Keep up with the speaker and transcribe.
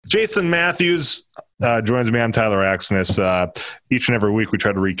Jason Matthews joins me. I'm Tyler Axness. Each and every week we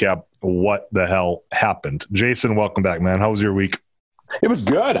try to recap what the hell happened. Jason, welcome back, man. How was your week? It was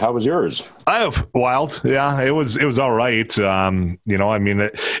good. How was yours? Wild. Yeah, it was all right.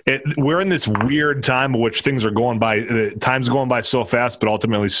 We're in this weird time in which things are going by. Time's going by so fast, but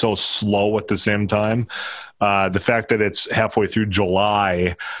ultimately so slow at the same time. The fact that it's halfway through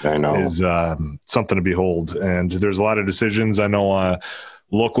July is something to behold. And there's a lot of decisions. I know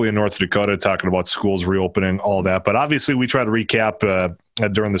locally in North Dakota talking about schools reopening, all that. But obviously we try to recap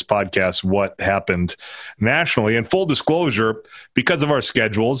during this podcast what happened nationally. And full disclosure, because of our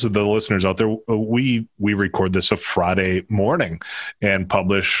schedules, the listeners out there, we record this a Friday morning and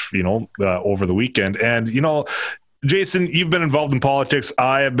publish, over the weekend. And, Jason, you've been involved in politics.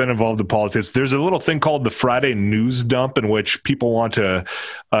 I have been involved in politics. There's a little thing called the Friday news dump in which people want to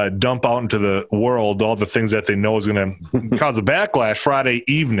dump out into the world all the things that they know is going to cause a backlash Friday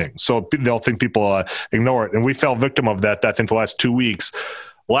evening. So they'll think people ignore it. And we fell victim of that, I think, the last 2 weeks.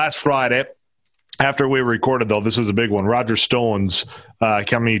 Last Friday, after we recorded, though, this was a big one. Roger Stone's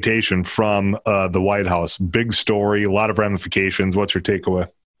commutation from the White House. Big story, a lot of ramifications. What's your takeaway?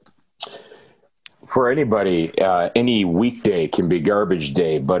 For anybody, any weekday can be garbage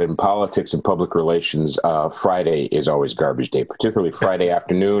day, but in politics and public relations, Friday is always garbage day, particularly Friday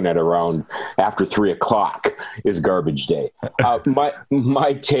afternoon at around after 3:00 is garbage day.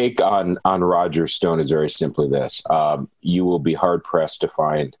 My take on Roger Stone is very simply this. You will be hard pressed to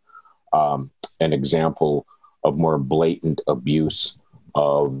find an example of more blatant abuse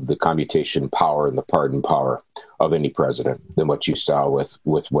of the commutation power and the pardon power of any president than what you saw with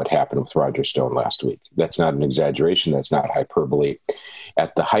what happened with Roger Stone last week. That's not an exaggeration. That's not hyperbole.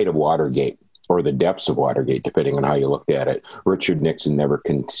 At the height of Watergate, or the depths of Watergate, depending on how you looked at it, Richard Nixon never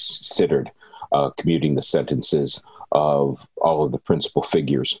considered commuting the sentences of all of the principal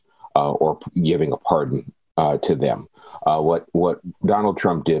figures or giving a pardon to them. What Donald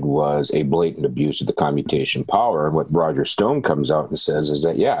Trump did was a blatant abuse of the commutation power. And what Roger Stone comes out and says is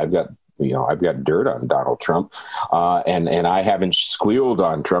that, I've got dirt on Donald Trump, and I haven't squealed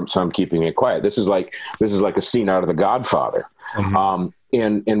on Trump, so I'm keeping it quiet. This is like a scene out of The Godfather.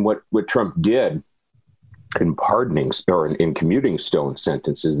 Mm-hmm. And what Trump did in pardoning or in commuting Stone's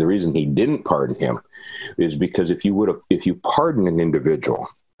sentences, the reason he didn't pardon him is because if you pardon an individual,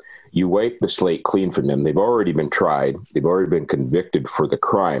 you wipe the slate clean from them. They've already been tried. They've already been convicted for the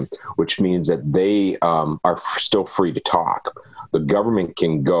crime, which means that they are still free to talk. The government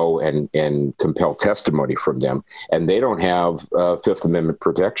can go and compel testimony from them, and they don't have Fifth Amendment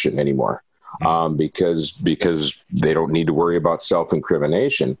protection anymore because they don't need to worry about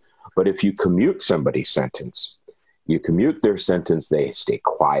self-incrimination. But if you commute somebody's sentence, they stay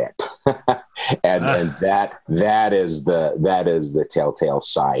quiet, and that is the telltale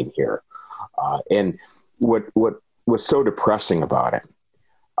sign here. And what was so depressing about it,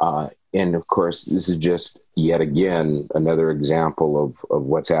 and of course, this is just yet again another example of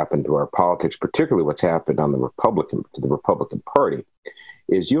what's happened to our politics, particularly what's happened on the Republican Party,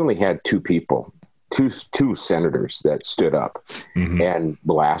 is you only had two senators that stood up and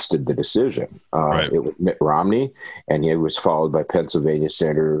blasted the decision. Right. It was Mitt Romney, and he was followed by Pennsylvania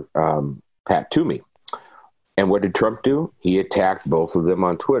Senator Pat Toomey. And what did Trump do? He attacked both of them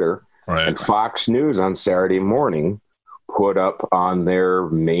on Twitter. Right. And Fox News on Saturday morning put up on their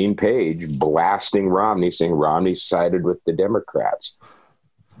main page blasting Romney, saying Romney sided with the Democrats.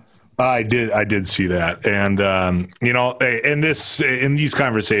 I did see that. And, in these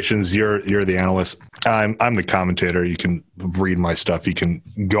conversations, you're the analyst. I'm the commentator. You can read my stuff. You can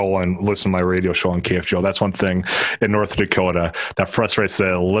go and listen to my radio show on KFGO. That's one thing in North Dakota that frustrates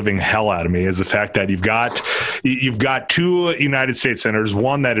the living hell out of me is the fact that you've got two United States senators,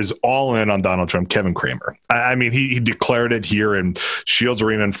 one that is all in on Donald Trump, Kevin Cramer. I mean, he declared it here in Shields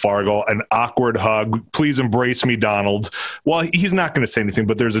Arena in Fargo, an awkward hug. Please embrace me, Donald. Well, he's not going to say anything,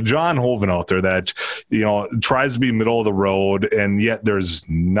 but there's a John Hoeven out there that, tries to be middle of the road, and yet there's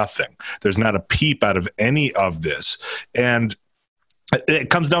nothing. There's not a peep out of any of this. And it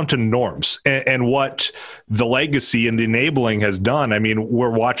comes down to norms and what the legacy and the enabling has done. I mean,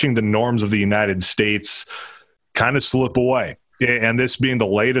 we're watching the norms of the United States kind of slip away. And this being the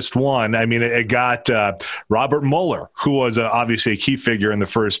latest one, I mean, it got Robert Mueller, who was obviously a key figure in the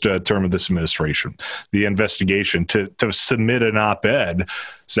first term of this administration, the investigation, to submit an op-ed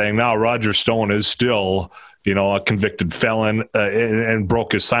saying, now Roger Stone is still, a convicted felon and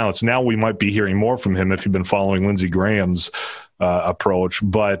broke his silence. Now we might be hearing more from him if you've been following Lindsey Graham's approach.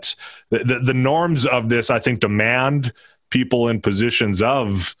 But the norms of this, I think, demand people in positions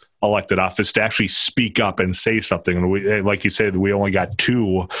of elected office to actually speak up and say something. And we, like you said, we only got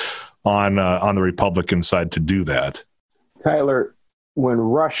 2 on the Republican side to do that. Tyler, when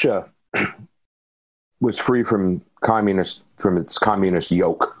Russia was free from its communist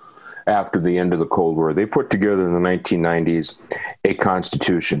yoke after the end of the Cold War, they put together in the 1990s a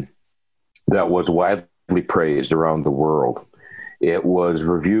constitution that was widely praised around the world. It was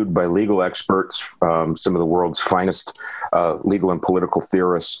reviewed by legal experts. Some of the world's finest legal and political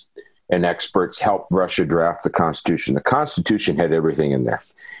theorists and experts helped Russia draft the Constitution. The Constitution had everything in there.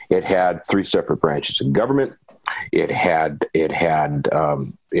 It had 3 separate branches of government. It had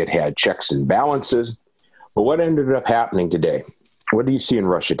checks and balances. But what ended up happening today? What do you see in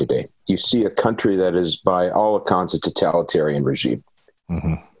Russia today? You see a country that is, by all accounts, a totalitarian regime.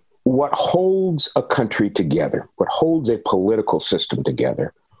 Mm-hmm. What holds a country together, what holds a political system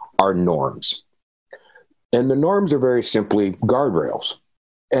together, are norms. And the norms are very simply guardrails.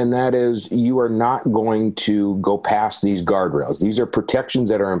 And that is, you are not going to go past these guardrails. These are protections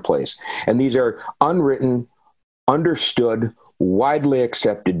that are in place. And these are unwritten, understood, widely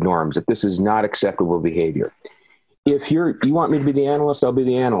accepted norms that this is not acceptable behavior. If you want me to be the analyst, I'll be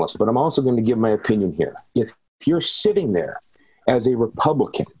the analyst, but I'm also going to give my opinion here. If you're sitting there as a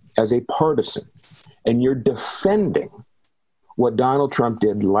Republican, as a partisan, and you're defending what Donald Trump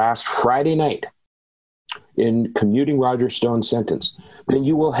did last Friday night in commuting Roger Stone's sentence, then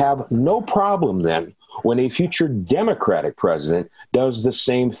you will have no problem then when a future Democratic president does the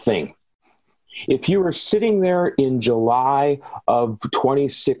same thing. If you were sitting there in July of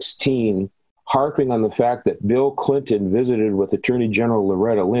 2016 harping on the fact that Bill Clinton visited with Attorney General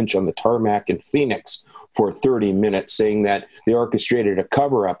Loretta Lynch on the tarmac in Phoenix for 30 minutes, saying that they orchestrated a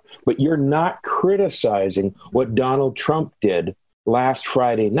cover-up, but you're not criticizing what Donald Trump did last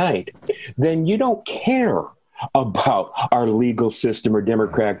Friday night, then you don't care about our legal system or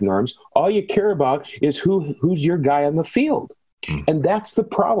democratic norms. All you care about is who's your guy on the field. And that's the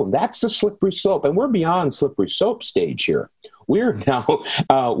problem. That's the slippery slope. And we're beyond slippery slope stage here. We're now,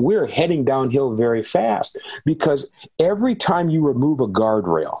 we're heading downhill very fast, because every time you remove a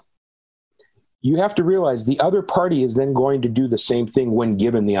guardrail, you have to realize the other party is then going to do the same thing when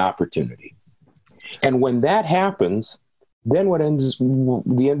given the opportunity. And when that happens, then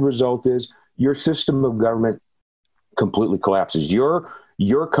the end result is your system of government completely collapses.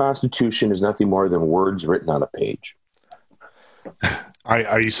 Your Constitution is nothing more than words written on a page.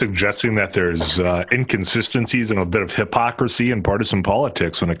 Are you suggesting that there's inconsistencies and a bit of hypocrisy in partisan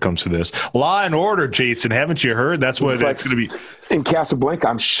politics when it comes to this? Law and order, Jason, haven't you heard? That's what it's going to be. In Casablanca,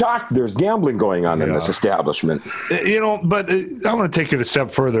 I'm shocked there's gambling going on in this establishment. But I want to take it a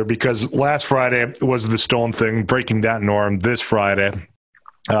step further, because last Friday was the Stone thing, breaking that norm. This Friday,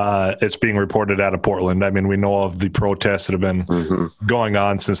 it's being reported out of Portland. I mean, we know of the protests that have been going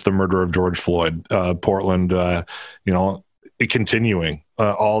on since the murder of George Floyd. Portland, continuing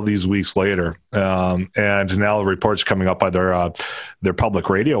all these weeks later, and now the reports coming up by their public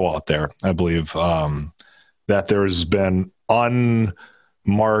radio out there, I believe, that there's been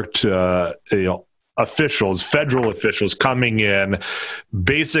unmarked officials, federal officials, coming in,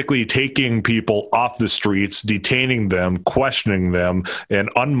 basically taking people off the streets, detaining them, questioning them in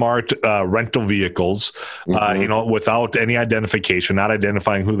unmarked rental vehicles, without any identification, not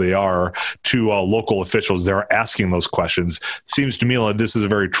identifying who they are, to local officials. They're asking those questions. Seems to me like this is a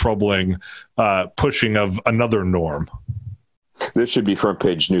very troubling pushing of another norm. This should be front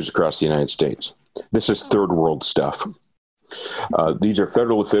page news across the United States. This is third world stuff. These are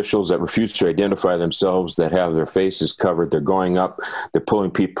federal officials that refuse to identify themselves, that have their faces covered. They're going up, they're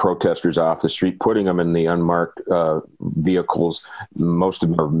pulling protesters off the street, putting them in the unmarked vehicles. Most of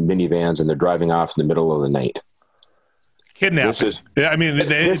them are minivans, and they're driving off in the middle of the night. Kidnapping.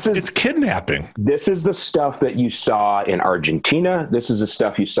 It's kidnapping. This is the stuff that you saw in Argentina. This is the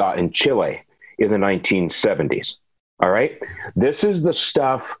stuff you saw in Chile in the 1970s. All right? This is the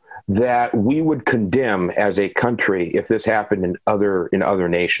stuff that we would condemn as a country if this happened in other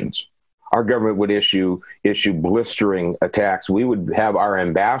nations. Our government would issue blistering attacks. We would have our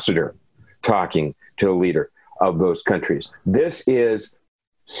ambassador talking to the leader of those countries. This is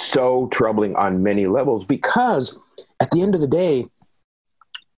so troubling on many levels, because at the end of the day,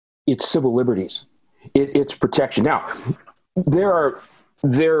 it's civil liberties. It's protection. Now,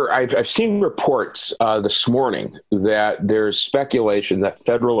 I've seen reports this morning that there's speculation that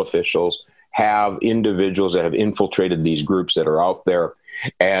federal officials have individuals that have infiltrated these groups that are out there,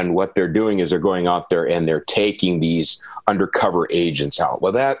 and what they're doing is they're going out there and they're taking these undercover agents out.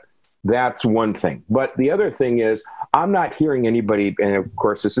 Well, that's one thing. But the other thing is, I'm not hearing anybody, and of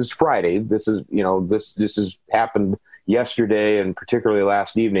course this is Friday. This is, this has happened, yesterday and particularly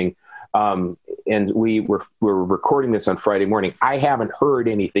last evening. And we're recording this on Friday morning. I haven't heard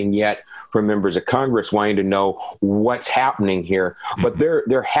anything yet from members of Congress wanting to know what's happening here. But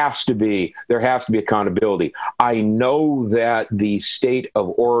there has to be accountability. I know that the state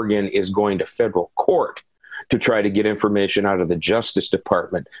of Oregon is going to federal court to try to get information out of the Justice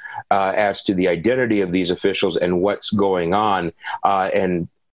Department as to the identity of these officials and what's going on. And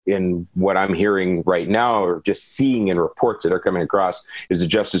in what I'm hearing right now, or just seeing in reports that are coming across, is the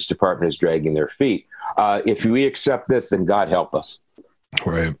Justice Department is dragging their feet. If we accept this, then God help us.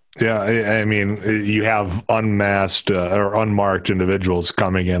 Right. Yeah. I mean, you have unmasked or unmarked individuals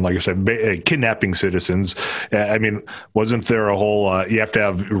coming in, like I said, kidnapping citizens. I mean, wasn't there a whole, you have to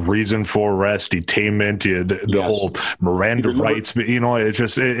have reason for arrest, detainment, the whole Miranda rights, it's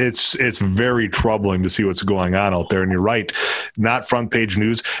just, it's very troubling to see what's going on out there. And you're right, not front page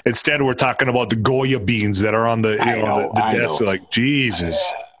news. Instead, we're talking about the Goya beans that are on the desk. Like,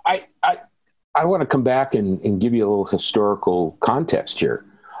 Jesus. I want to come back and give you a little historical context here.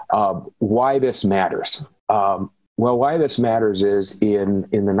 Why this matters. Why this matters is in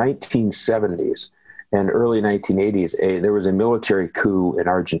the 1970s and early 1980s, there was a military coup in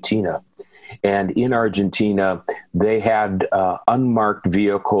Argentina. And in Argentina, they had unmarked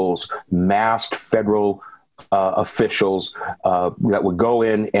vehicles, masked federal officials that would go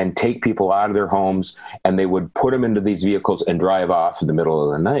in and take people out of their homes, and they would put them into these vehicles and drive off in the middle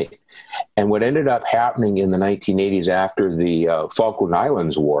of the night. And what ended up happening in the 1980s after the Falkland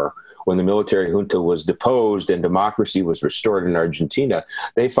Islands War, when the military junta was deposed and democracy was restored in Argentina,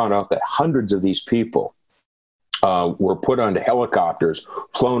 they found out that hundreds of these people were put onto helicopters,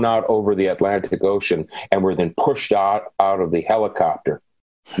 flown out over the Atlantic Ocean, and were then pushed out of the helicopter,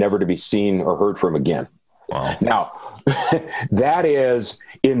 never to be seen or heard from again. Wow. Now, that is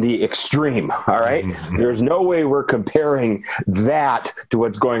in the extreme, all right? Mm-hmm. There's no way we're comparing that to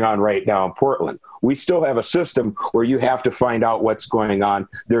what's going on right now in Portland. We still have a system where you have to find out what's going on.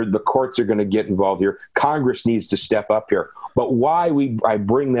 The courts are going to get involved here. Congress needs to step up here. But why I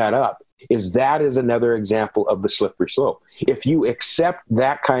bring that up is that is another example of the slippery slope. If you accept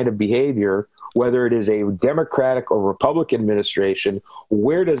that kind of behavior, whether it is a Democratic or Republican administration,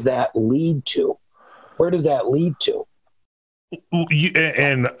 where does that lead to? Where does that lead to?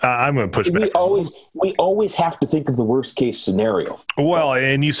 And I'm going to push back. We always have to think of the worst case scenario. Well,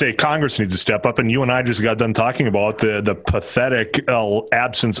 and you say Congress needs to step up, and you and I just got done talking about the pathetic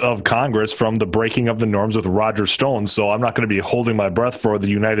absence of Congress from the breaking of the norms with Roger Stone. So I'm not going to be holding my breath for the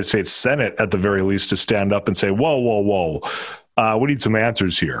United States Senate, at the very least, to stand up and say, whoa. We need some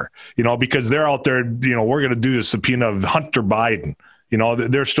answers here, because they're out there, we're going to do the subpoena of Hunter Biden.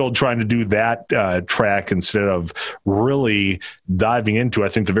 They're still trying to do that track instead of really diving into, I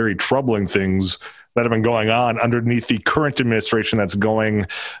think, the very troubling things that have been going on underneath the current administration that's going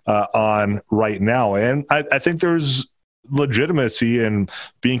on right now. And I think there's legitimacy in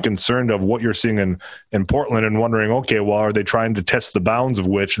being concerned of what you're seeing in Portland and wondering, okay, well, are they trying to test the bounds of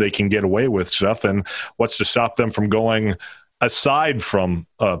which they can get away with stuff, and what's to stop them from going aside from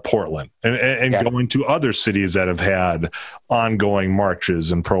Portland and going to other cities that have had ongoing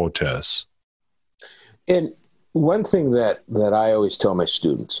marches and protests? And one thing that I always tell my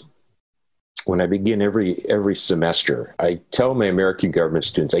students when I begin every semester, I tell my American government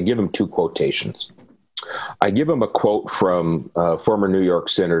students, I give them two quotations. I give them a quote from former New York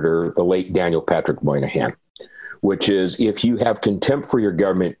Senator, the late Daniel Patrick Moynihan, which is, if you have contempt for your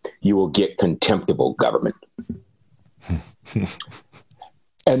government, you will get contemptible government.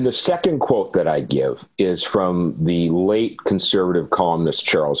 And the second quote that I give is from the late conservative columnist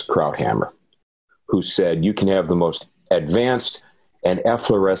Charles Krauthammer, who said, you can have the most advanced and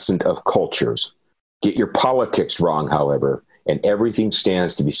efflorescent of cultures. Get your politics wrong, however, and everything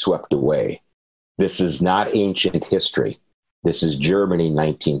stands to be swept away. This is not ancient history. This is Germany,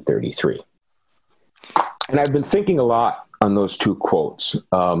 1933. And I've been thinking a lot on those two quotes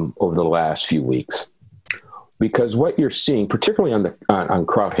over the last few weeks. Because what you're seeing, particularly on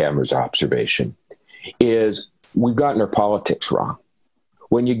Krauthammer's observation, is we've gotten our politics wrong.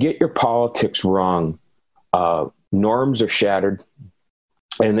 When you get your politics wrong, norms are shattered,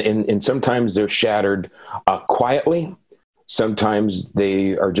 and sometimes they're shattered quietly. Sometimes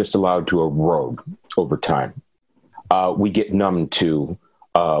they are just allowed to erode over time. We get numb to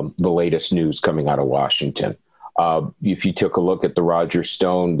the latest news coming out of Washington. If you took a look at the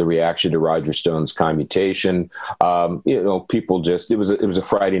reaction to Roger Stone's commutation, people just, it was a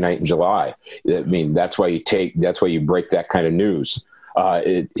Friday night in July. I mean, that's why you break that kind of news,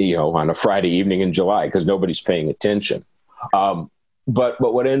 on a Friday evening in July, because nobody's paying attention. But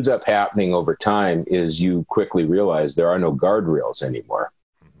what ends up happening over time is you quickly realize there are no guardrails anymore.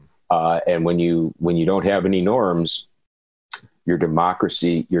 And when you don't have any norms, your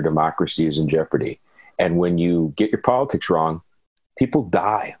democracy is in jeopardy. And when you get your politics wrong, people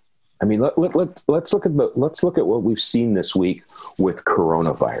die. I mean, let's look at what we've seen this week with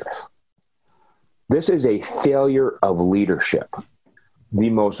coronavirus. This is a failure of leadership,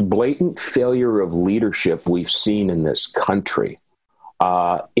 the most blatant failure of leadership we've seen in this country.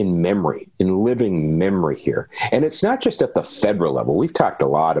 In living memory here. And it's not just at the federal level. We've talked a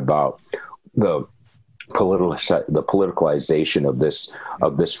lot about the politicalization of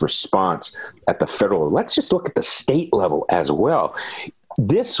this response at the federal level. Let's just look at the state level as well.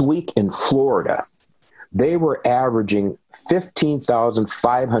 This week in Florida, they were averaging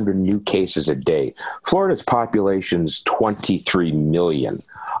 15,500 new cases a day. Florida's population is 23 million.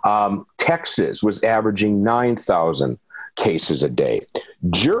 Texas was averaging 9,000 cases a day.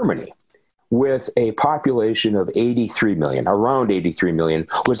 Germany, with a population of 83 million, around 83 million,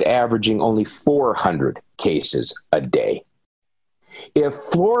 was averaging only 400 cases a day. If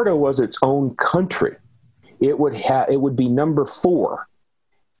Florida was its own country, it would be number 4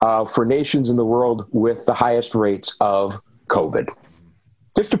 for nations in the world with the highest rates of COVID.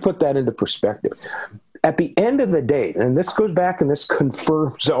 Just to put that into perspective. At the end of the day, and this goes back and this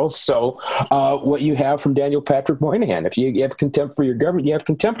confirms also what you have from Daniel Patrick Moynihan. If you have contempt for your government, you have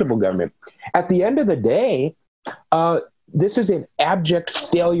contemptible government. At the end of the day, this is an abject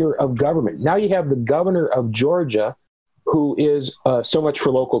failure of government. Now you have the governor of Georgia, who is so much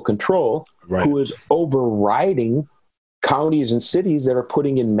for local control, right, who is overriding counties and cities that are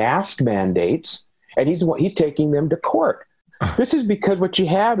putting in mask mandates, and he's taking them to court. This is because what you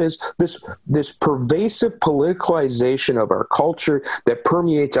have is this pervasive politicalization of our culture that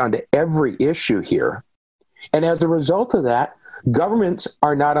permeates onto every issue here. And as a result of that, governments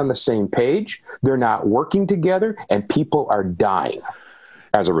are not on the same page, they're not working together, and people are dying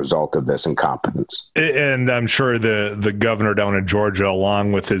as a result of this incompetence. And I'm sure the governor down in Georgia,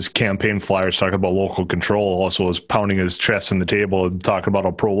 along with his campaign flyers talking about local control, also is pounding his chest on the table and talking about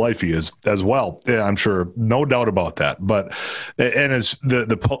how pro-life he is as well. Yeah, I'm sure, no doubt about that. But and it's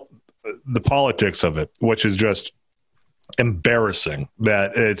the politics of it, which is just embarrassing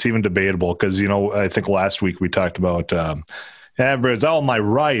that it's even debatable. Because I think last week we talked about it's all my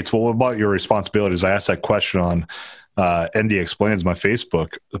rights. Well, what about your responsibilities? I asked that question on ND Explains, my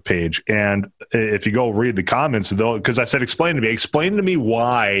Facebook page. And if you go read the comments, though, because I said, explain to me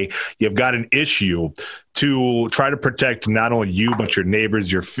why you've got an issue to try to protect not only you, but your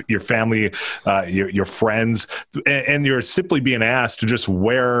neighbors, your family, your friends. And you're simply being asked to just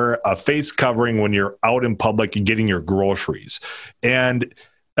wear a face covering when you're out in public and getting your groceries. And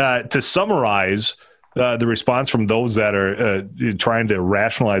to summarize the response from those that are trying to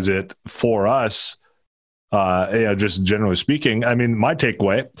rationalize it for us, just generally speaking, I mean, my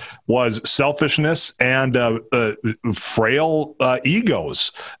takeaway was selfishness and frail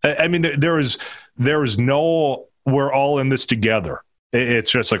egos. I mean, there is no, we're all in this together. It's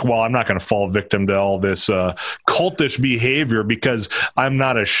just like, well, I'm not going to fall victim to all this cultish behavior because I'm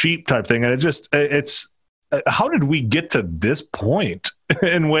not a sheep type thing. And it's how did we get to this point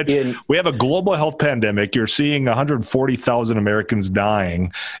in which we have a global health pandemic? You're seeing 140,000 Americans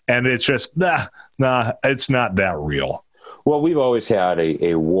dying, and it's just, Nah, it's not that real. Well, we've always had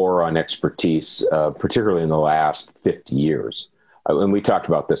a war on expertise, particularly in the last 50 years. And we talked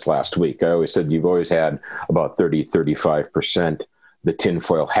about this last week. I always said you've always had about 35% the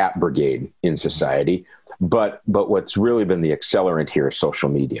tinfoil hat brigade in society. But what's really been the accelerant here is social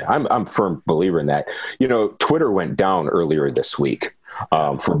media. I'm a firm believer in that. Twitter went down earlier this week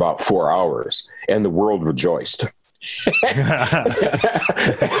for about 4 hours, and the world rejoiced.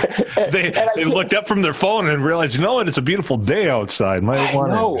 they looked up from their phone and realized, it's a beautiful day outside. Might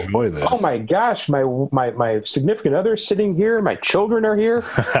want to enjoy this. Oh my gosh, my significant other is sitting here. My children are here.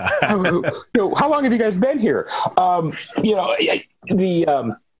 How long have you guys been here? The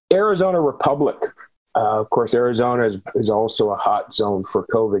Arizona Republic. Of course, Arizona is also a hot zone for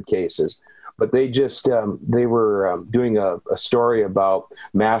COVID cases. But they just they were doing a story about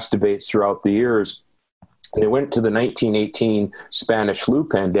mass debates throughout the years. They went to the 1918 Spanish flu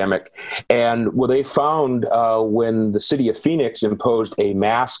pandemic, and they found when the city of Phoenix imposed a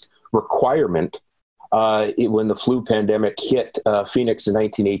mask requirement when the flu pandemic hit Phoenix in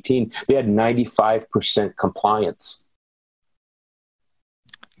 1918, they had 95% compliance.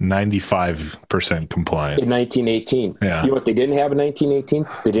 95% compliance. In 1918. Yeah. You know what they didn't have in 1918?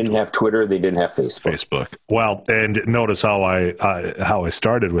 They didn't have Twitter. They didn't have Facebook. Well, and notice how I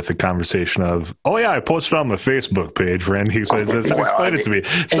started with the conversation of, oh yeah, I posted on my Facebook page, friend. He says, explain it to me.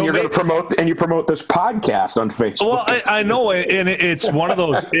 And so you're going to promote this podcast on Facebook. Well, I know, and it's one of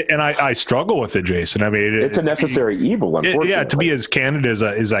those, and I struggle with it, Jason. I mean, it's a necessary evil, unfortunately. Yeah, to be as candid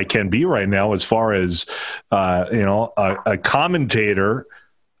as I can be right now, as far as a commentator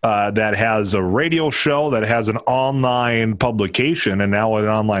that has a radio show, that has an online publication, and now an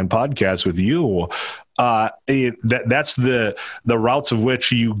online podcast with you. That's the routes of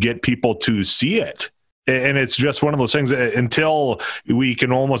which you get people to see it. And it's just one of those things until we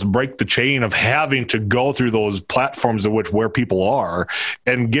can almost break the chain of having to go through those platforms of where people are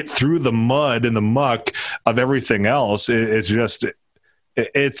and get through the mud and the muck of everything else. It's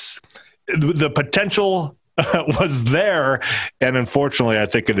the potential was there, and unfortunately, I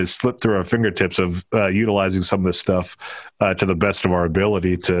think it has slipped through our fingertips of utilizing some of this stuff to the best of our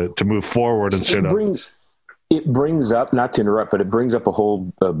ability to move forward instead of. It brings up, not to interrupt, but it brings up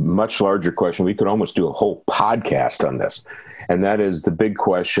a much larger question. We could almost do a whole podcast on this, and that is the big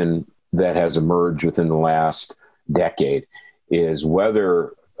question that has emerged within the last decade: is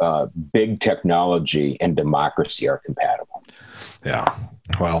whether big technology and democracy are compatible. Yeah.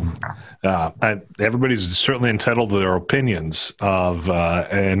 Well, everybody's certainly entitled to their opinions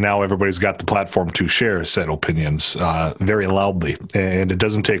and now everybody's got the platform to share said opinions very loudly. And it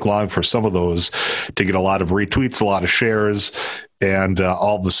doesn't take long for some of those to get a lot of retweets, a lot of shares, and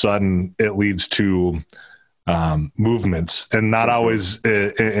all of a sudden it leads to movements, and not always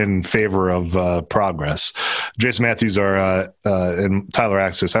in favor of progress. Jason Matthews and Tyler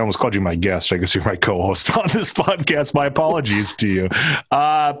Axis. I almost called you my guest. I guess you're my co-host on this podcast. My apologies to you.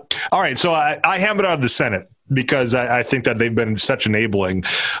 All right, so I hammered out of the Senate because I think that they've been such enabling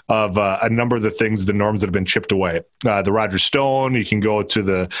of a number of the things, the norms that have been chipped away. The Roger Stone, you can go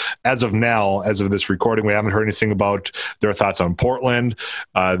to as of now, as of this recording, we haven't heard anything about their thoughts on Portland.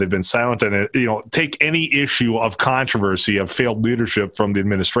 They've been silent on it. Take any issue of controversy of failed leadership from the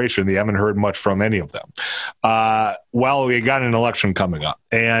administration. They haven't heard much from any of them. Well, we got an election coming up,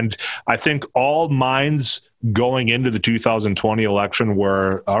 and I think all minds going into the 2020 election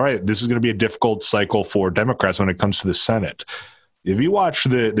were, all right, this is going to be a difficult cycle for Democrats when it comes to the Senate. If you watch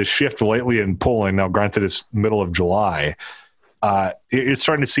the shift lately in polling, now granted it's middle of July, it's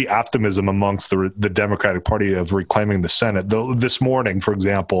starting to see optimism amongst the Democratic Party of reclaiming the Senate. This morning, for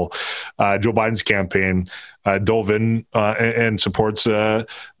example, Joe Biden's campaign dove in and supports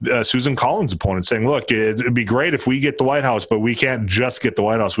Susan Collins' opponent, saying, look, it'd be great if we get the White House, but we can't just get the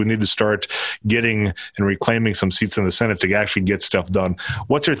White House. We need to start getting and reclaiming some seats in the Senate to actually get stuff done.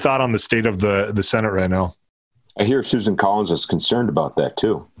 What's your thought on the state of the Senate right now? I hear Susan Collins is concerned about that,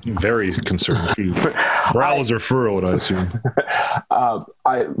 too. Very concerned. Brows are furrowed, I assume.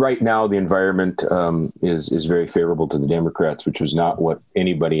 Right now, the environment is very favorable to the Democrats, which was not what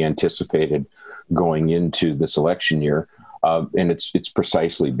anybody anticipated going into this election year. And it's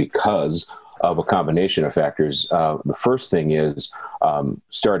precisely because of a combination of factors. The first thing is,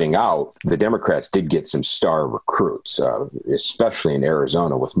 starting out, the Democrats did get some star recruits, especially in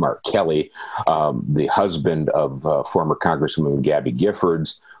Arizona with Mark Kelly, the husband of former Congresswoman Gabby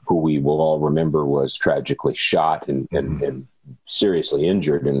Giffords, who we will all remember was tragically shot and seriously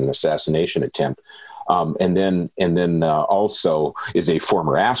injured in an assassination attempt. And then also is a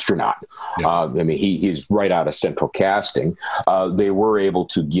former astronaut. Yeah. He's right out of central casting. They were able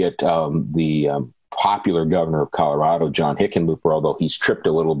to get the popular governor of Colorado, John Hickenlooper, although he's tripped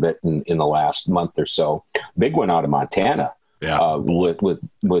a little bit in the last month or so. Big one out of Montana,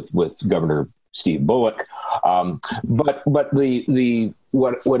 with Governor Steve Bullock. But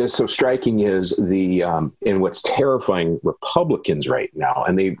what is so striking is and what's terrifying Republicans right now,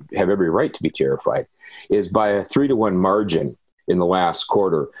 and they have every right to be terrified, is by a 3-1 margin in the last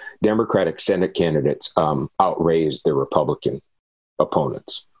quarter, Democratic Senate candidates outraised their Republican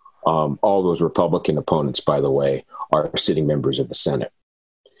opponents. All those Republican opponents, by the way, are sitting members of the Senate.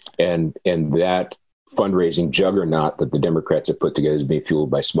 And that fundraising juggernaut that the Democrats have put together is being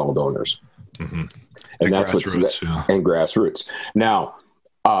fueled by small donors. Mm-hmm. And that's and grassroots. Now,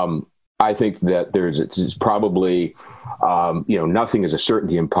 I think that it's probably, nothing is a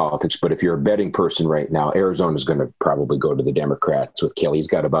certainty in politics, but if you're a betting person right now, Arizona is going to probably go to the Democrats with Kelly. He's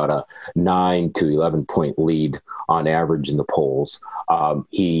got about a 9 to 11 point lead on average in the polls.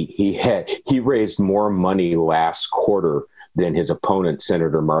 He raised more money last quarter than his opponent,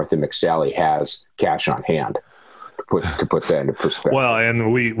 Senator Martha McSally, has cash on hand. put that into perspective. Well,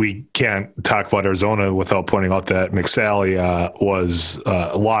 and we can't talk about Arizona without pointing out that McSally was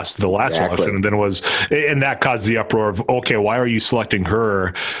lost the last election, and then and that caused the uproar of, okay, why are you selecting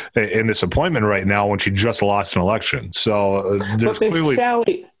her in this appointment right now when she just lost an election? So there's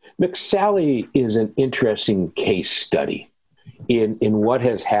clearly McSally is an interesting case study in what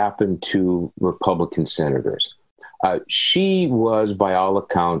has happened to Republican senators. She was, by all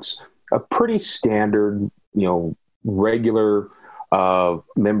accounts, a pretty standard, regular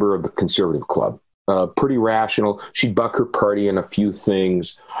member of the conservative club, pretty rational. She'd buck her party in a few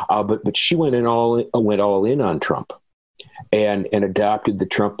things, but she went all in on Trump and adopted the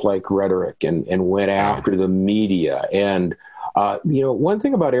Trump-like rhetoric and went after the media. And one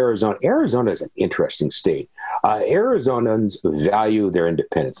thing about Arizona is an interesting state. Arizonans value their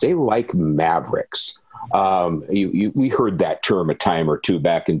independence. They like mavericks. We heard that term a time or two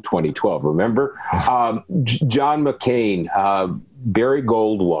back in 2012. Remember, John McCain, Barry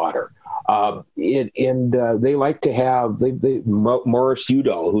Goldwater, and they like to have Morris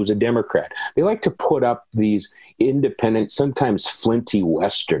Udall, who's a Democrat. They like to put up these independent, sometimes flinty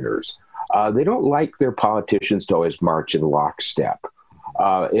Westerners. They don't like their politicians to always march in lockstep.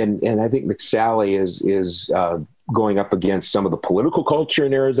 And I think McSally is going up against some of the political culture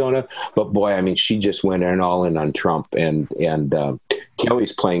in Arizona. But boy, I mean, she just went all in on Trump, and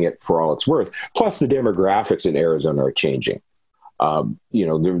Kelly's playing it for all it's worth. Plus, the demographics in Arizona are changing.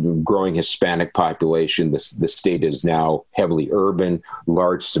 The growing Hispanic population. The state is now heavily urban,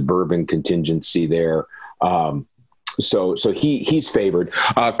 large suburban contingency there. So he's favored.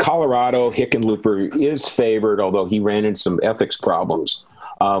 Colorado, Hickenlooper is favored, although he ran into some ethics problems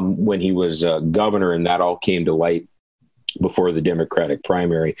when he was governor, and that all came to light before the Democratic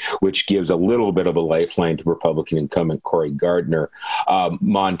primary, which gives a little bit of a lifeline to Republican incumbent Cory Gardner.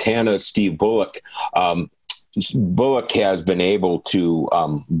 Montana, Steve Bullock. Bullock has been able to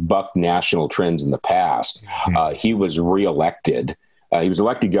buck national trends in the past. He was reelected. He was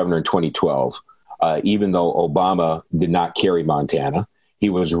elected governor in 2012. Even though Obama did not carry Montana. He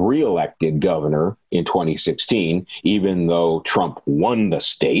was reelected governor in 2016, even though Trump won the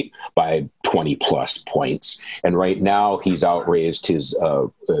state by 20 plus points. And right now he's outraised his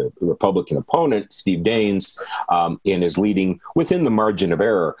Republican opponent, Steve Daines, and is leading within the margin of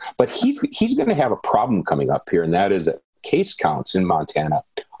error. But he's going to have a problem coming up here, and that is that case counts in Montana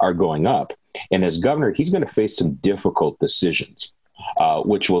are going up. And as governor, he's going to face some difficult decisions.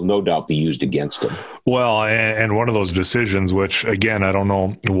 Which will no doubt be used against him. Well, and one of those decisions, which again, I don't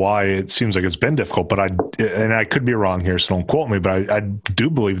know why it seems like it's been difficult, but I could be wrong here, so don't quote me, but I do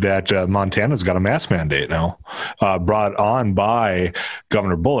believe that Montana's got a mask mandate now, brought on by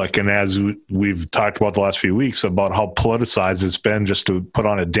Governor Bullock. And as we've talked about the last few weeks about how politicized it's been just to put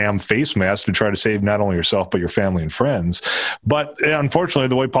on a damn face mask to try to save not only yourself, but your family and friends. But unfortunately,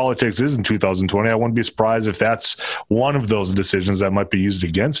 the way politics is in 2020, I wouldn't be surprised if that's one of those decisions that might be used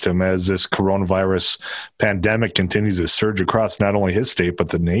against him as this coronavirus pandemic continues to surge across not only his state, but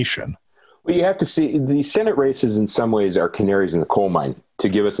the nation. Well, you have to see the Senate races in some ways are canaries in the coal mine to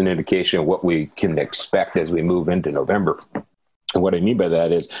give us an indication of what we can expect as we move into November. And what I mean by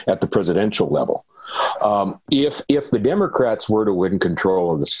that is at the presidential level. If the Democrats were to win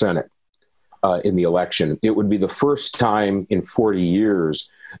control of the Senate in the election, it would be the first time in 40 years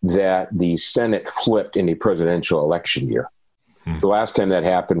that the Senate flipped in a presidential election year. The last time that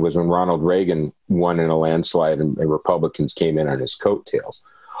happened was when Ronald Reagan won in a landslide and Republicans came in on his coattails.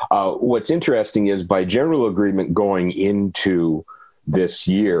 What's interesting is by general agreement going into this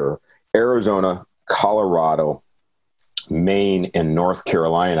year, Arizona, Colorado, Maine, and North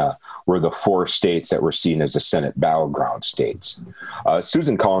Carolina were the four states that were seen as the Senate battleground states.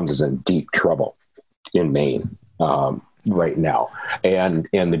 Susan Collins is in deep trouble in Maine. Right now. And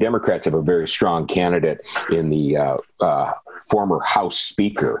the Democrats have a very strong candidate in the former House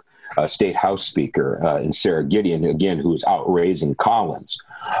Speaker, State House Speaker, in Sarah Gideon, again, who's outraising Collins.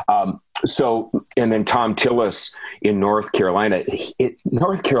 And then Tom Tillis in North Carolina.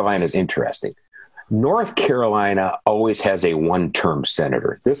 North Carolina is interesting. North Carolina always has a one-term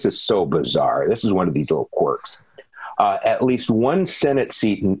senator. This is so bizarre. This is one of these little quirks. At least one Senate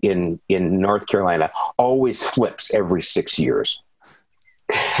seat in North Carolina always flips every 6 years.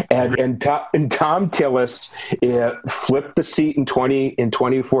 And Tom Tillis flipped the seat in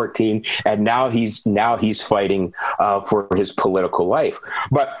 2014, and now he's fighting for his political life.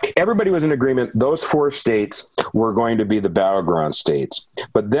 But everybody was in agreement; those four states were going to be the battleground states.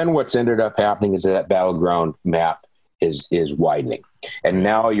 But then what's ended up happening is that battleground map is widening. And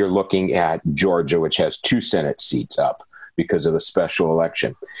now you're looking at Georgia, which has two Senate seats up because of the special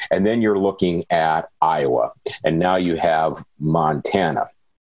election. And then you're looking at Iowa, and now you have Montana.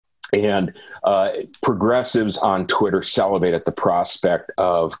 And progressives on Twitter salivate at the prospect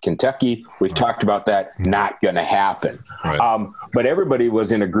of Kentucky. We've talked about that, not going to happen. Right. But everybody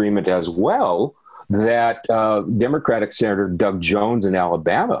was in agreement as well that Democratic Senator Doug Jones in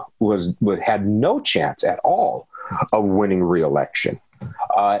Alabama had no chance at all of winning re-election.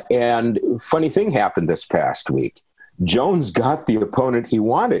 And funny thing happened this past week. Jones got the opponent he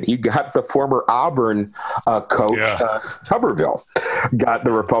wanted. He got the former Auburn coach, Tuberville, got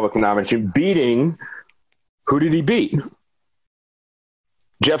the Republican nomination, beating, who did he beat?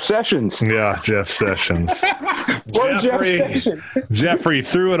 Jeff Sessions. Yeah, Jeff Sessions. Sessions. Jeffrey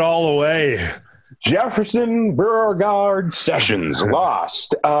threw it all away. Jefferson Beauregard Sessions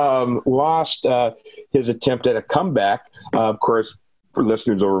lost his attempt at a comeback. Of course, for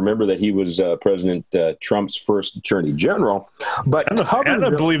listeners will remember that he was President Trump's first attorney general. But and I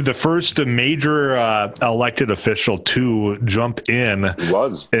believe the first major elected official to jump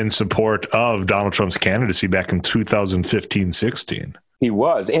in support of Donald Trump's candidacy back in 2015-16. He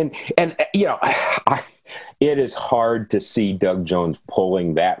was. And you know, it is hard to see Doug Jones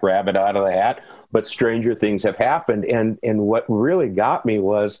pulling that rabbit out of the hat, but stranger things have happened. And what really got me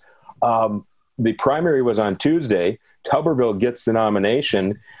was the primary was on Tuesday. Tuberville gets the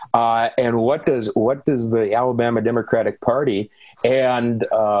nomination, and what does the Alabama Democratic Party and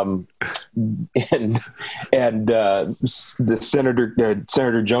the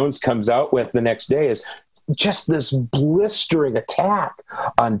Senator Jones comes out with the next day is just this blistering attack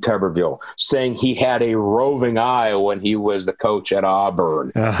on Tuberville, saying he had a roving eye when he was the coach at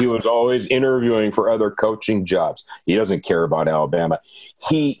Auburn. He was always interviewing for other coaching jobs. He doesn't care about Alabama.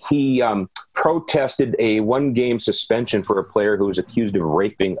 He protested a 1-game suspension for a player who was accused of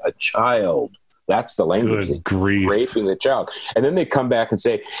raping a child. That's the language. Good grief. Raping the child. And then they come back and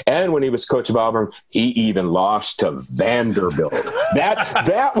say, and when he was coach of Auburn, he even lost to Vanderbilt.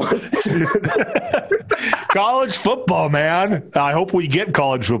 That was college football, man. I hope we get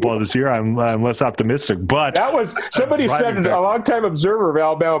college football this year. I'm less optimistic, but that was somebody said, a longtime observer of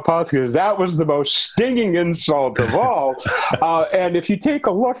Alabama politics, that was the most stinging insult of all. And if you take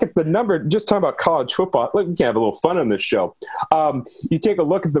a look at the number, just talking about college football, we can have a little fun on this show. You take a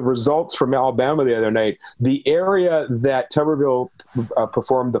look at the results from Alabama the other night. The area that Tuberville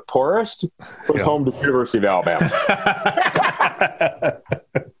performed the poorest was home to the University of Alabama.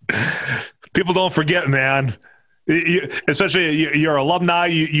 People don't forget, man. Especially you're alumni,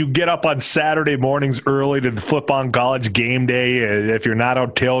 you get up on Saturday mornings early to flip on College game day. If you're not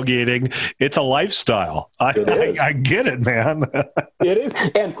out tailgating, it's a lifestyle. I get it, man. It is.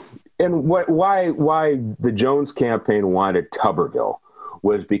 And why the Jones campaign wanted Tuberville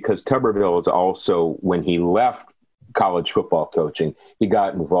was because Tuberville was also, when he left college football coaching, he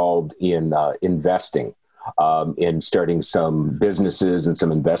got involved in investing, in starting some businesses and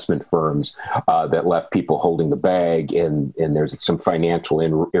some investment firms that left people holding the bag, and there's some financial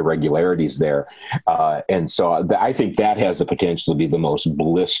irregularities there. And so I think that has the potential to be the most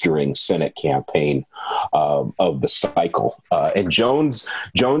blistering Senate campaign of the cycle. And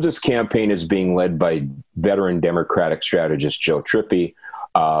Jones's campaign is being led by veteran Democratic strategist Joe Trippi.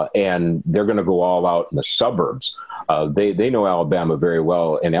 And they're going to go all out in the suburbs. They know Alabama very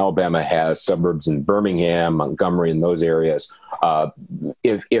well, and Alabama has suburbs in Birmingham, Montgomery, and those areas.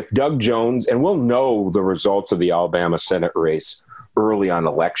 If Doug Jones, and we'll know the results of the Alabama Senate race early on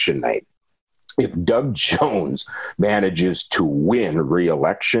election night, if Doug Jones manages to win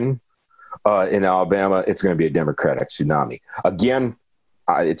re-election in Alabama, it's going to be a Democratic tsunami. Again,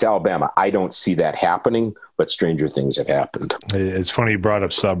 it's Alabama. I don't see that happening, but stranger things have happened. It's funny you brought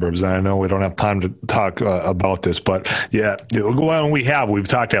up suburbs, and I know we don't have time to talk about this, but yeah, well, we've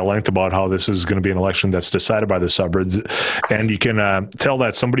talked at length about how this is going to be an election that's decided by the suburbs, and you can tell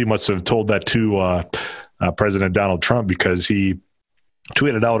that somebody must have told that to President Donald Trump, because he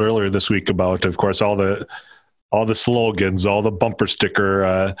tweeted out earlier this week about, of course, all the slogans, all the bumper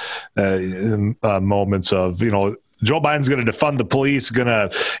sticker moments of, Joe Biden's going to defund the police, going to,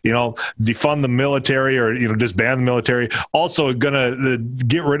 defund the military, or, disband the military. Also going to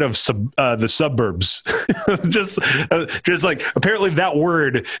get rid of the suburbs. just like, apparently that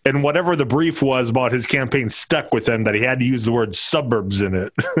word and whatever the brief was about his campaign stuck with him, that he had to use the word suburbs in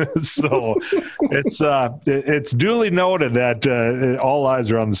it. So it's duly noted that all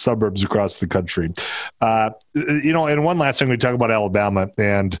eyes are on the suburbs across the country. And one last thing, we talk about Alabama,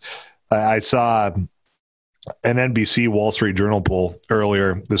 and I saw an NBC Wall Street Journal poll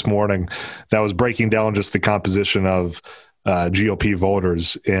earlier this morning that was breaking down just the composition of GOP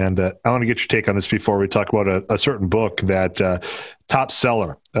voters. And I want to get your take on this before we talk about a certain book that top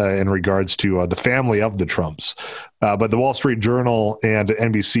seller in regards to the family of the Trumps. But the Wall Street Journal and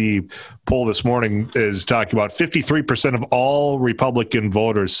NBC poll this morning is talking about 53% of all Republican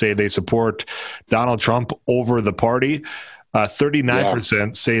voters say they support Donald Trump over the party.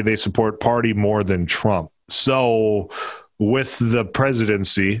 39% say they support party more than Trump. So with the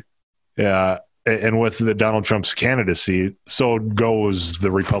presidency and with the Donald Trump's candidacy, so goes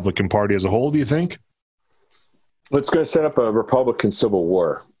the Republican Party as a whole, do you think? Well, it's going to set up a Republican civil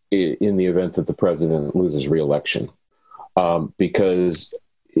war in the event that the president loses re-election. Because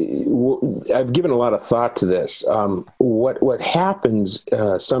I've given a lot of thought to this. What happens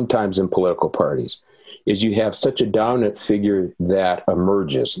sometimes in political parties is you have such a dominant figure that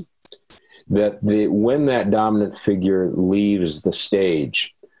emerges, that when that dominant figure leaves the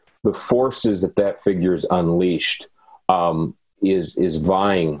stage, the forces that figure is unleashed is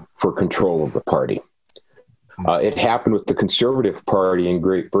vying for control of the party. It happened with the Conservative Party in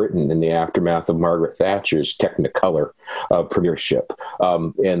Great Britain in the aftermath of Margaret Thatcher's Technicolor premiership.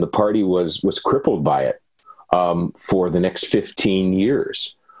 And the party was crippled by it for the next 15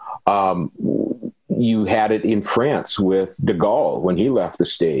 years. You had it in France with de Gaulle when he left the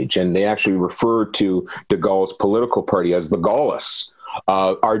stage, and they actually referred to de Gaulle's political party as the Gaullists.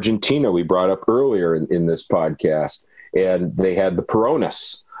 Argentina, we brought up earlier in this podcast, and they had the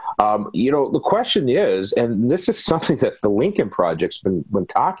Peronists. The question is, and this is something that the Lincoln Project's been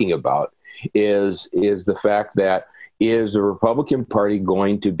talking about, is the fact that is the Republican Party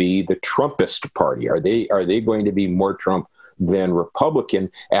going to be the Trumpist party? Are they going to be more Trump than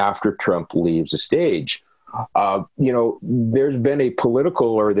Republican after Trump leaves the stage? There's been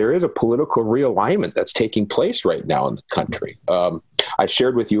there is a political realignment that's taking place right now in the country. I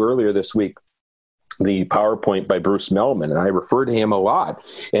shared with you earlier this week the PowerPoint by Bruce Mehlman, and I refer to him a lot.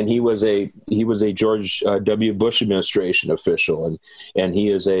 And he was a George W. Bush administration official, and he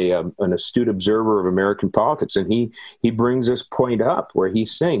is an astute observer of American politics. And he brings this point up where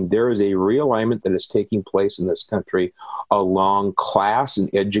he's saying there is a realignment that is taking place in this country along class and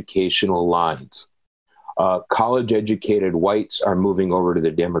educational lines. College-educated whites are moving over to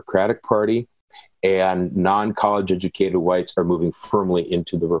the Democratic Party, and non-college educated whites are moving firmly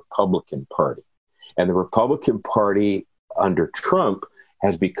into the Republican Party. And the Republican Party under Trump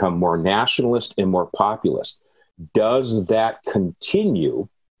has become more nationalist and more populist. Does that continue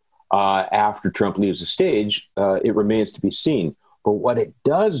after Trump leaves the stage? It remains to be seen. But what it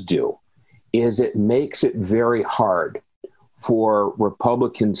does do is it makes it very hard for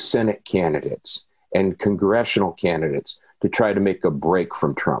Republican Senate candidates and congressional candidates to try to make a break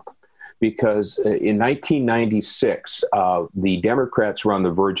from Trump. Because in 1996, the Democrats were on the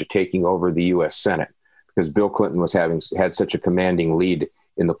verge of taking over the U.S. Senate because Bill Clinton had such a commanding lead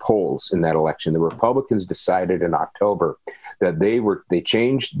in the polls in that election. The Republicans decided in October that they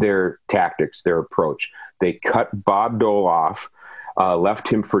changed their tactics, their approach. They cut Bob Dole off, left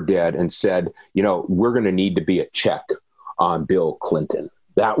him for dead, and said, we're going to need to be a check on Bill Clinton.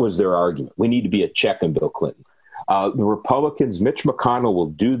 That was their argument. We need to be a check on Bill Clinton. The Republicans, Mitch McConnell will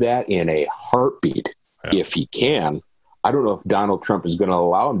do that in a heartbeat if he can. I don't know if Donald Trump is going to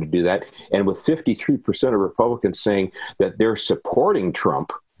allow him to do that. And with 53% of Republicans saying that they're supporting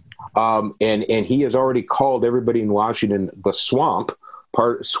Trump, and he has already called everybody in Washington the swamp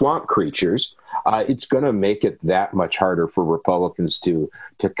creatures, it's going to make it that much harder for Republicans to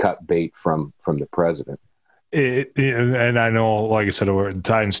cut bait from the president. And I know, like I said,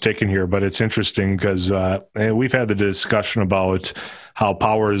 time's ticking here, but it's interesting because we've had the discussion about how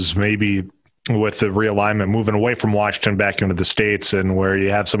powers maybe with the realignment moving away from Washington back into the states, and where you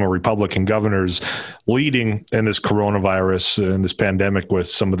have some Republican governors leading in this coronavirus and this pandemic with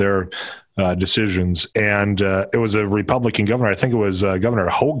some of their decisions. And it was a Republican governor, I think it was Governor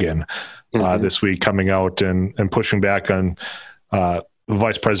Hogan this week, coming out and pushing back on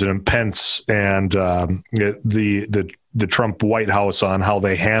Vice President Pence and the Trump White House on how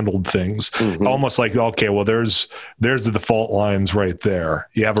they handled things. Almost like, okay, well, there's the default lines right there.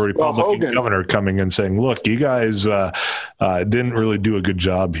 You have a Republican governor coming and saying, look, you guys didn't really do a good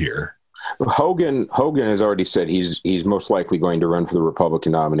job here. Hogan has already said he's most likely going to run for the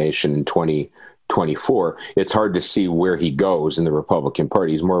Republican nomination in 2024. It's hard to see where he goes in the Republican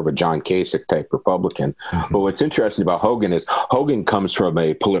Party. He's more of a John Kasich type Republican. But what's interesting about Hogan is Hogan comes from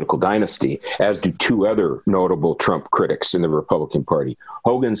a political dynasty, as do two other notable Trump critics in the Republican Party.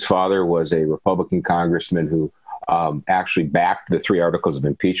 Hogan's father was a Republican congressman who actually backed the 3 articles of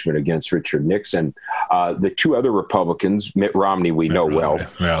impeachment against Richard Nixon. The 2 other Republicans, Mitt Romney, we know well.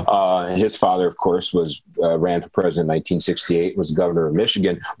 Yeah. His father, of course, ran for president in 1968, was governor of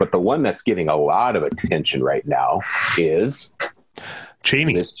Michigan. But the one that's getting a lot of attention right now is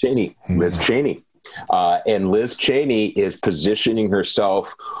Cheney. Liz Cheney. Liz Cheney. And Liz Cheney is positioning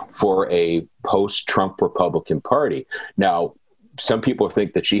herself for a post-Trump Republican Party. Now, some people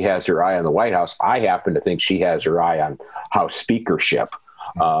think that she has her eye on the White House. I happen to think she has her eye on House speakership.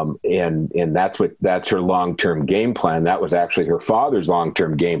 And that's her long-term game plan. That was actually her father's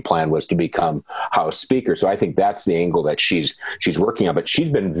long-term game plan, was to become House Speaker. So I think that's the angle that she's working on. But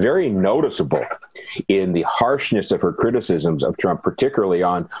she's been very noticeable in the harshness of her criticisms of Trump, particularly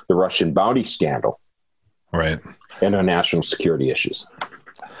on the Russian bounty scandal, right, and on national security issues.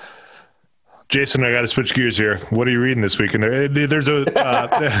 Jason, I got to switch gears here. What are you reading this week? And there's a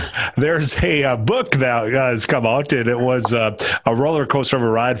book that has come out, and it was a roller coaster of a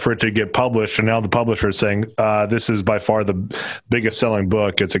ride for it to get published. And now the publisher is saying this is by far the biggest selling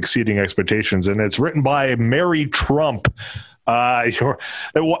book. It's exceeding expectations, and it's written by Mary Trump. Why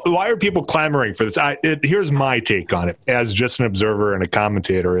are people clamoring for this? Here's my take on it, as just an observer and a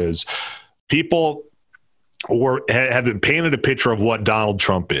commentator: is people have been painted a picture of what Donald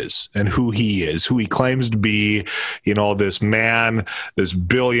Trump is and who he is, who he claims to be, this man, this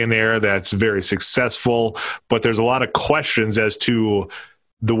billionaire that's very successful. But there's a lot of questions as to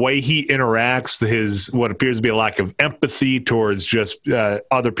the way he interacts, what appears to be a lack of empathy towards just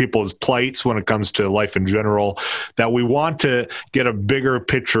other people's plights when it comes to life in general, that we want to get a bigger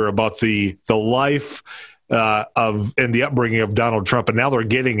picture about the life and the upbringing of Donald Trump, and now they're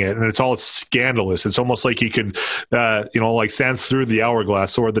getting it, and it's all scandalous. It's almost like you could, like sands through the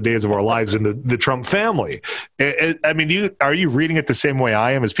hourglass or the days of our lives in the Trump family. Are you reading it the same way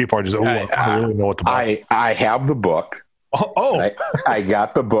I am? As people are just, I really know what to buy. I have the book. I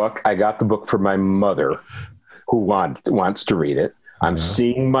got the book. I got the book for my mother, who wants to read it. I'm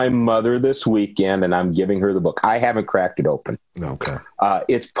seeing my mother this weekend, and I'm giving her the book. I haven't cracked it open. Okay.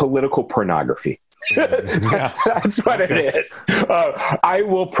 It's political pornography. That's what it is. I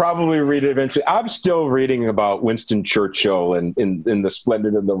will probably read it eventually. I'm still reading about Winston Churchill and in The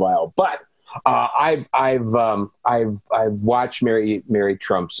Splendid and the Vile, but I've watched Mary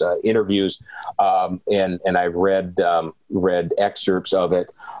Trump's interviews, and I've read excerpts of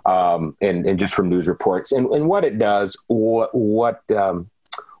it, and just from news reports, and what it does, what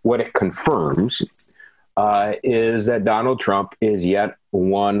it confirms, is that Donald Trump is yet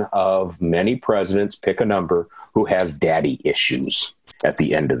one of many presidents, pick a number, who has daddy issues at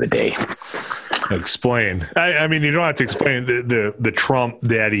the end of the day. Explain. I mean, you don't have to explain the Trump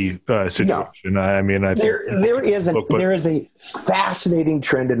daddy situation. No. I think there is a fascinating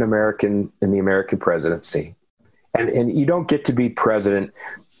trend in the American presidency, and you don't get to be president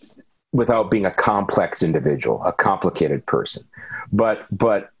without being a complex individual, a complicated person, but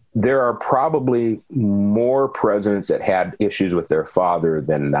there are probably more presidents that had issues with their father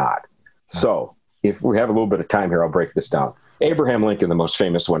than not. So if we have a little bit of time here, I'll break this down. Abraham Lincoln, the most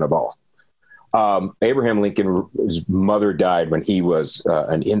famous one of all. Abraham Lincoln's mother died when he was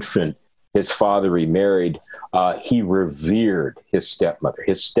an infant. His father remarried. He revered his stepmother.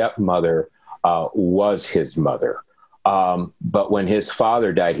 His stepmother was his mother. But when his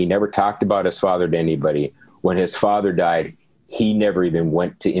father died, he never talked about his father to anybody. When his father died, he never even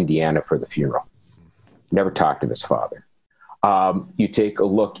went to Indiana for the funeral. Never talked to his father. You take a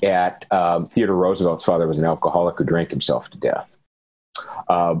look at Theodore Roosevelt's father was an alcoholic who drank himself to death.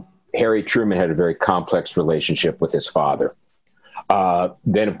 Harry Truman had a very complex relationship with his father.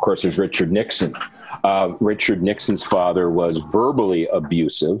 Then, of course, there's Richard Nixon. Richard Nixon's father was verbally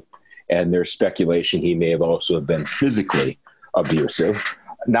abusive, and there's speculation he may have also been physically abusive.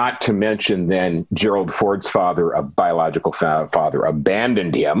 Not to mention then Gerald Ford's father, a biological father,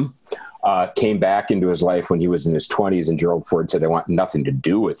 abandoned him, came back into his life when he was in his 20s, and Gerald Ford said, "I want nothing to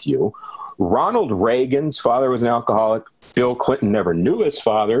do with you." Ronald Reagan's father was an alcoholic. Bill Clinton never knew his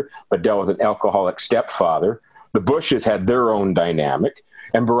father, but dealt with an alcoholic stepfather. The Bushes had their own dynamic.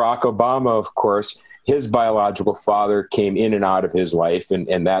 And Barack Obama, of course, his biological father came in and out of his life,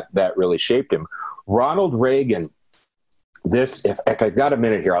 and that really shaped him. Ronald Reagan, if I've got a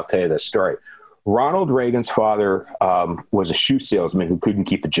minute here, I'll tell you this story. Ronald Reagan's father was a shoe salesman who couldn't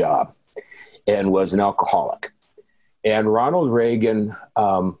keep a job and was an alcoholic. And Ronald Reagan,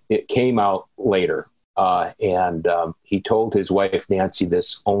 it came out later, and he told his wife, Nancy,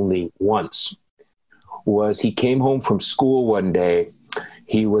 this only once, was he came home from school one day.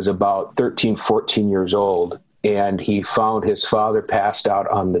 He was about 13, 14 years old, and he found his father passed out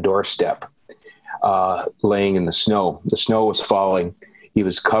on the doorstep. laying in the snow. The snow was falling. He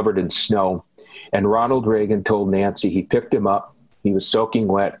was covered in snow. And Ronald Reagan told Nancy he picked him up. He was soaking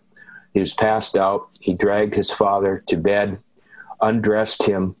wet. He was passed out. He dragged his father to bed, undressed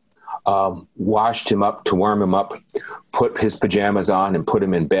him, washed him up to warm him up, put his pajamas on and put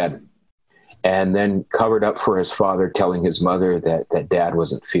him in bed, and then covered up for his father, telling his mother that Dad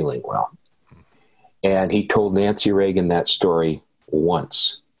wasn't feeling well. And he told Nancy Reagan that story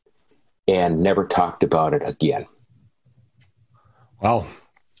once and never talked about it again. Wow.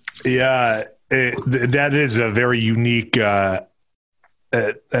 Yeah, that is a very unique, I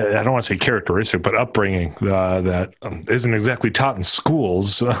don't want to say characteristic, but upbringing that isn't exactly taught in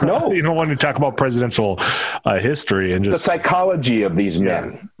schools. No. When you talk about presidential history and just the psychology of these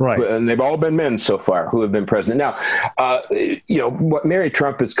men. Yeah, right. And they've all been men so far who have been president. Now, what Mary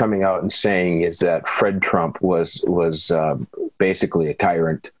Trump is coming out and saying is that Fred Trump was basically a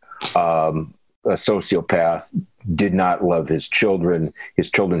tyrant, a sociopath, did not love his children. His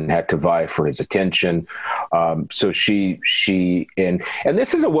children had to vie for his attention. So she and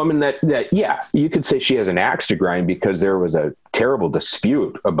this is a woman that, yeah, you could say she has an axe to grind because there was a terrible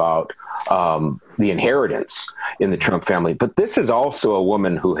dispute about the inheritance in the Trump family. But this is also a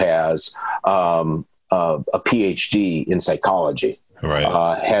woman who has a PhD in psychology. Right.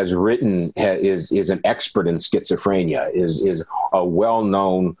 Has written, is an expert in schizophrenia, is a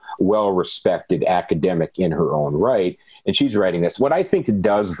well-known, well-respected academic in her own right. And she's writing this. What I think it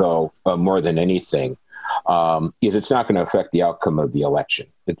does, though, more than anything, is it's not going to affect the outcome of the election.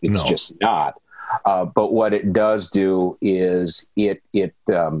 It's just not. But what it does do is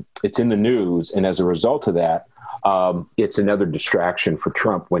it's in the news. And as a result of that, it's another distraction for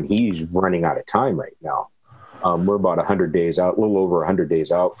Trump when he's running out of time right now. We're about 100 days out, a little over 100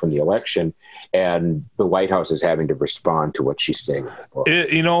 days out from the election, and the White House is having to respond to what she's saying.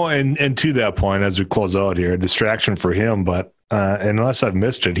 And to that point, as we close out here, a distraction for him, but unless I've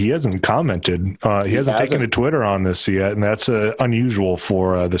missed it, he hasn't commented. He hasn't taken to Twitter on this yet, and that's unusual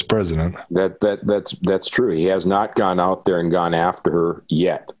for this president. That's true. He has not gone out there and gone after her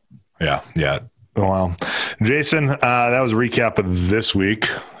yet. Yeah. Well, Jason, that was a recap of this week.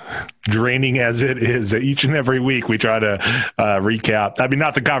 Draining as it is, each and every week we try to recap. I mean,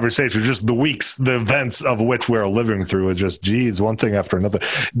 not the conversation, just the weeks, the events of which we're living through. It's just, geez, one thing after another.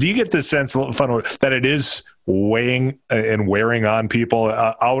 Do you get the sense that it is weighing and wearing on people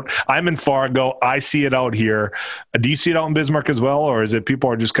out? I'm in Fargo. I see it out here. Do you see it out in Bismarck as well? Or is it people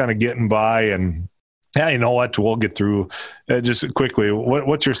are just kind of getting by and, yeah, you know what, we'll get through just quickly.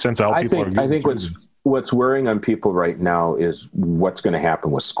 What's your sense of how people are getting through? What's wearing on people right now is what's going to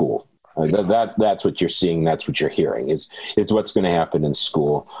happen with school. That's what you're seeing. That's what you're hearing. It's what's going to happen in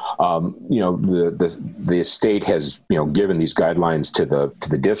school. The state has given these guidelines to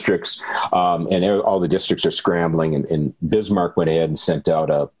the districts, and all the districts are scrambling. And Bismarck went ahead and sent out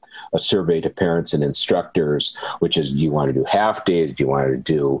a survey to parents and instructors, which is, do you want to do half days? Do you want to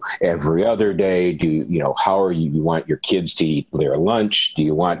do every other day? How are you want your kids to eat their lunch? Do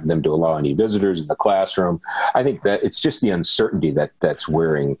you want them to allow any visitors in the classroom? I think that it's just the uncertainty that's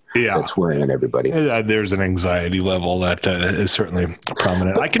wearing on everybody. There's an anxiety level that is certainly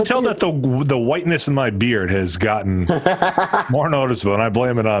prominent. I can tell that the whiteness in my beard has gotten more noticeable, and I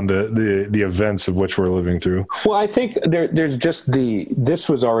blame it on the events of which we're living through. Well, I think there's just this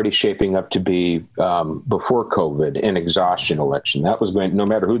was already shaping up to be, before COVID, an exhaustion election. That was going, no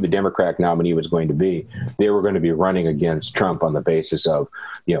matter who the Democrat nominee was going to be, they were going to be running against Trump on the basis of,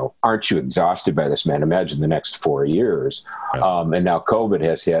 aren't you exhausted by this man? Imagine the next 4 years. Yeah. And now COVID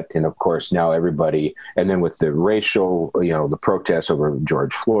has hit. And of course, now everybody, and then with the racial, the protests over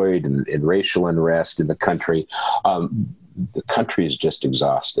George Floyd and racial unrest in the country is just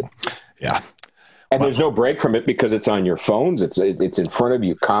exhausted. Yeah. And there's no break from it because it's on your phones. It's in front of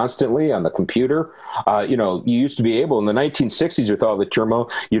you constantly on the computer. You used to be able in the 1960s with all the turmoil,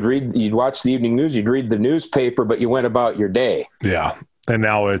 you'd watch the evening news, you'd read the newspaper, but you went about your day. Yeah. And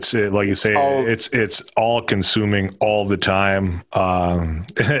now it's like you say, it's all consuming all the time.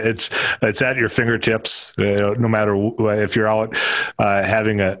 It's at your fingertips. No matter if you're out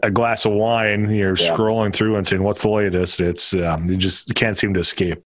having a glass of wine, you're scrolling through and saying, "What's the latest?" It's you just can't seem to escape.